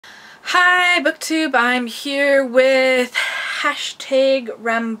Hi BookTube, I'm here with hashtag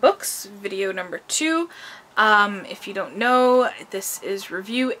RemBooks video number 2. If you don't know, this is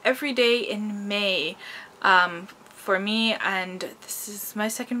review every day in May for me, and this is my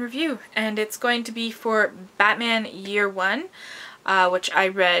second review, and it's going to be for Batman Year One, which I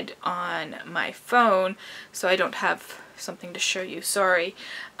read on my phone, so I don't have something to show you, sorry.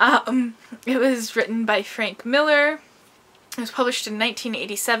 It was written by Frank Miller. It was published in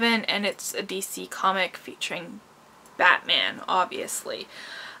 1987, and it's a DC comic featuring Batman, obviously.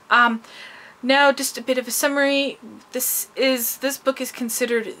 Now, just a bit of a summary. This book is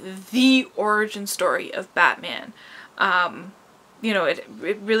considered the origin story of Batman. You know, it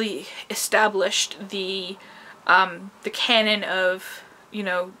really established the canon of, you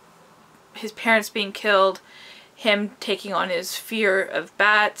know, his parents being killed, him taking on his fear of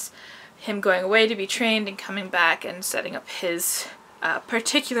bats, him going away to be trained and coming back and setting up his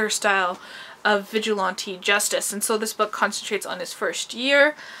particular style of vigilante justice. And so this book concentrates on his first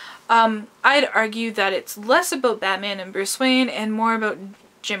year. I'd argue that it's less about Batman and Bruce Wayne and more about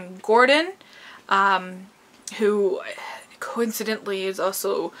Jim Gordon, who coincidentally is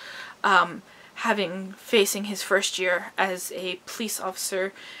also facing his first year as a police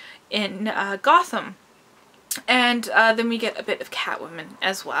officer in Gotham. And then we get a bit of Catwoman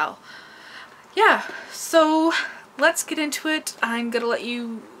as well. Yeah, so let's get into it. I'm gonna let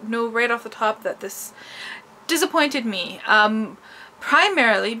you know right off the top that this disappointed me.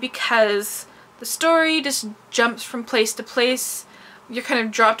 Primarily because the story just jumps from place to place. You're kind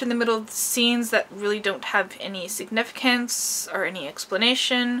of dropped in the middle of scenes that really don't have any significance or any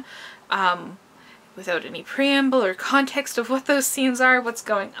explanation, without any preamble or context of what those scenes are, what's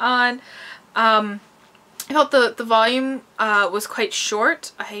going on. I felt the volume was quite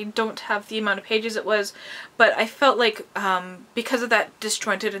short. I don't have the amount of pages it was, but I felt like because of that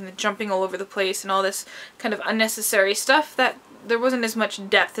disjointed and the jumping all over the place and all this kind of unnecessary stuff, that there wasn't as much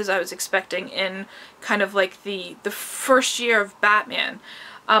depth as I was expecting in kind of like the first year of Batman.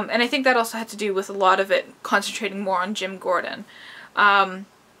 And I think that also had to do with a lot of it concentrating more on Jim Gordon. I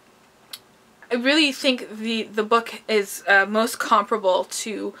really think the book is most comparable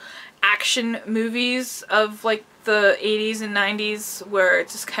to action movies of like the 80s and 90s, where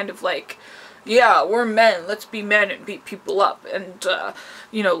it's just kind of like, yeah, we're men, let's be men and beat people up, and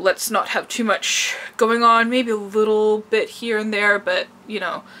you know, let's not have too much going on, maybe a little bit here and there, but you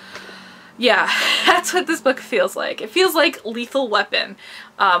know, yeah, that's what this book feels like. It feels like Lethal Weapon,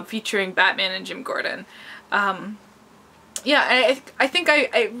 featuring Batman and Jim Gordon. Yeah, I think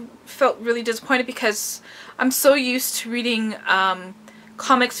I felt really disappointed because I'm so used to reading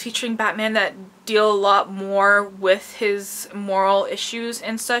comics featuring Batman that deal a lot more with his moral issues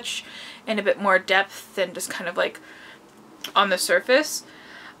and such, and a bit more depth than just kind of like on the surface.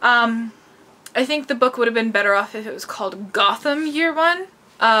 I think the book would have been better off if it was called Gotham Year One,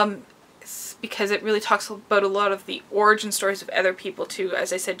 because it really talks about a lot of the origin stories of other people too,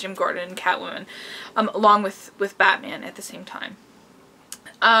 as I said, Jim Gordon and Catwoman, along with Batman at the same time.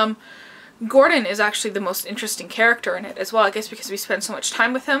 Gordon is actually the most interesting character in it as well, I guess because we spend so much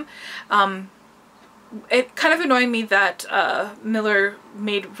time with him. It kind of annoyed me that Miller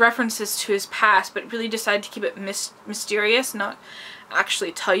made references to his past, but really decided to keep it mysterious, not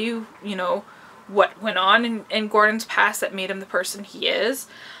actually tell you, you know, what went on in Gordon's past that made him the person he is.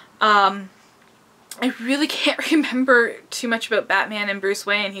 I really can't remember too much about Batman and Bruce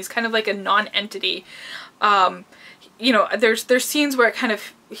Wayne. He's kind of like a non-entity. You know, there's scenes where it kind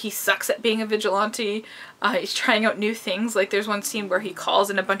of, he sucks at being a vigilante. He's trying out new things. Like there's one scene where he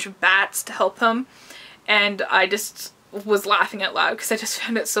calls in a bunch of bats to help him, and I just was laughing out loud because I just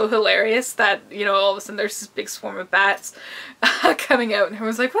found it so hilarious that, you know, all of a sudden there's this big swarm of bats coming out, and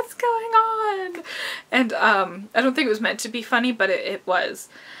everyone's like, what's going on? And I don't think it was meant to be funny, but it was.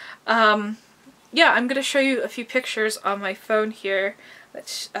 Yeah, I'm gonna show you a few pictures on my phone here.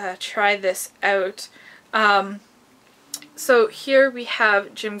 Let's try this out. So here we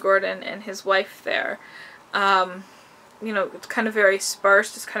have Jim Gordon and his wife there. You know, it's kind of very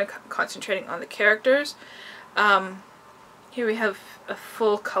sparse, just kind of concentrating on the characters. Here we have a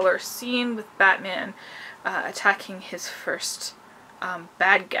full color scene with Batman attacking his first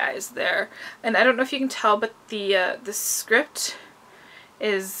bad guys there. And I don't know if you can tell, but the script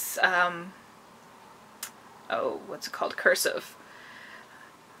is, oh, what's it called? Cursive.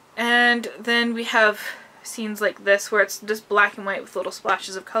 And then we have scenes like this where it's just black and white with little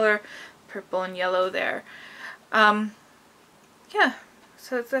splashes of color, purple and yellow there. Yeah,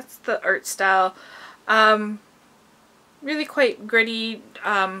 so that's the art style. Really quite gritty,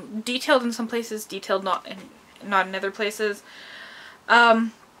 detailed in some places, detailed not in other places.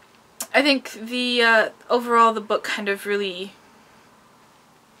 I think the overall the book kind of really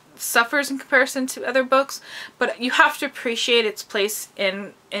suffers in comparison to other books, but you have to appreciate its place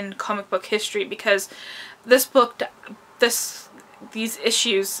in comic book history, because this book, these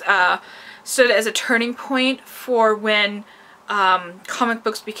issues stood as a turning point for when comic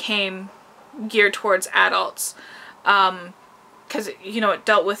books became geared towards adults, because you know, it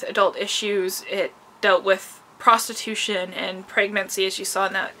dealt with adult issues, it dealt with prostitution and pregnancy, as you saw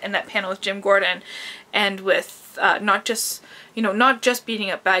in that panel with Jim Gordon, and with not just, you know, not just beating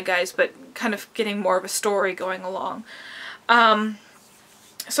up bad guys, but kind of getting more of a story going along.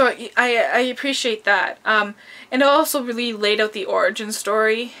 So I appreciate that, and it also really laid out the origin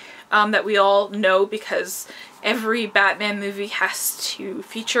story that we all know, because every Batman movie has to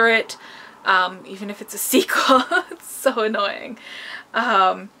feature it, even if it's a sequel. It's so annoying.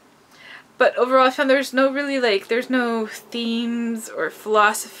 But overall I found there's no really, like, there's no themes or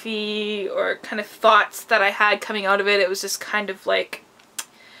philosophy or kind of thoughts that I had coming out of it. It was just kind of like,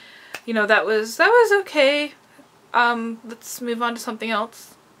 you know, that was okay. Let's move on to something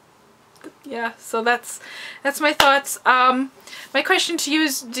else. Yeah, so that's my thoughts. My question to you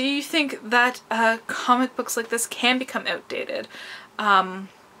is, do you think that comic books like this can become outdated? And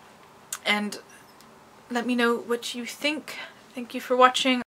let me know what you think. Thank you for watching.